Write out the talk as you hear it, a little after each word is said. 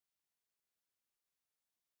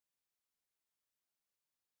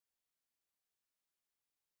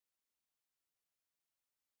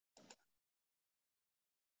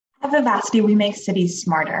At Vivacity, we make cities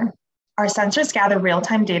smarter. Our sensors gather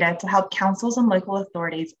real-time data to help councils and local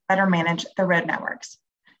authorities better manage their road networks,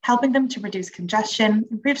 helping them to reduce congestion,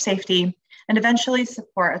 improve safety, and eventually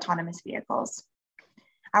support autonomous vehicles.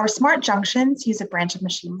 Our smart junctions use a branch of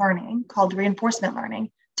machine learning called reinforcement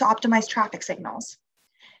learning to optimize traffic signals.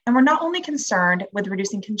 And we're not only concerned with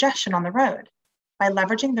reducing congestion on the road. By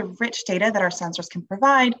leveraging the rich data that our sensors can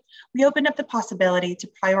provide, we open up the possibility to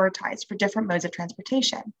prioritize for different modes of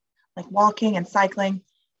transportation, like walking and cycling,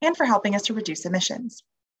 and for helping us to reduce emissions.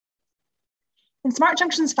 In Smart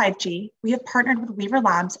Junctions 5G, we have partnered with Weaver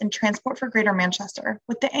Labs and Transport for Greater Manchester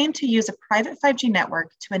with the aim to use a private 5G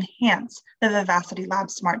network to enhance the Vivacity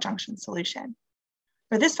Labs Smart Junction solution.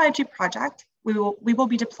 For this 5G project, we will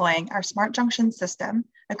be deploying our Smart Junction system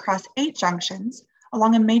across 8 junctions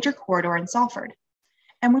along a major corridor in Salford.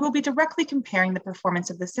 And we will be directly comparing the performance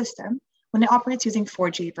of the system when it operates using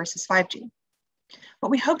 4G versus 5G.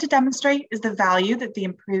 What we hope to demonstrate is the value that the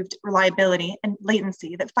improved reliability and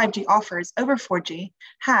latency that 5G offers over 4G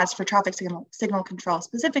has for traffic signal control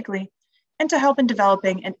specifically, and to help in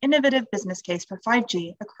developing an innovative business case for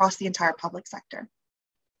 5G across the entire public sector.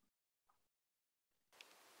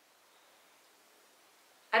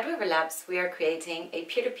 At Weaver Labs, we are creating a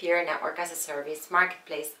peer-to-peer network-as-a-service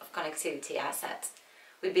marketplace of connectivity assets.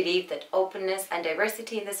 We believe that openness and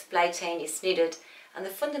diversity in the supply chain is needed, and the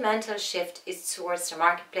fundamental shift is towards the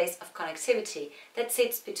marketplace of connectivity that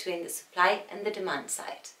sits between the supply and the demand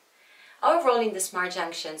side. Our role in the Smart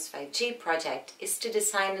Junctions 5G project is to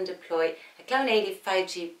design and deploy a cloud-native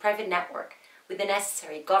 5G private network with the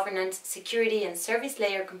necessary governance, security and service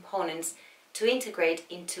layer components to integrate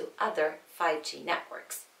into other 5G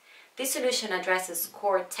networks. This solution addresses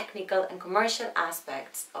core technical and commercial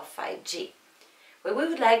aspects of 5G. What we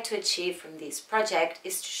would like to achieve from this project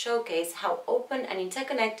is to showcase how open and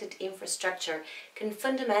interconnected infrastructure can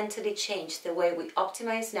fundamentally change the way we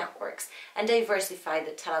optimize networks and diversify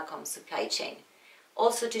the telecom supply chain.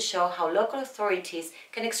 Also to show how local authorities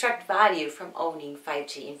can extract value from owning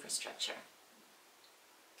 5G infrastructure.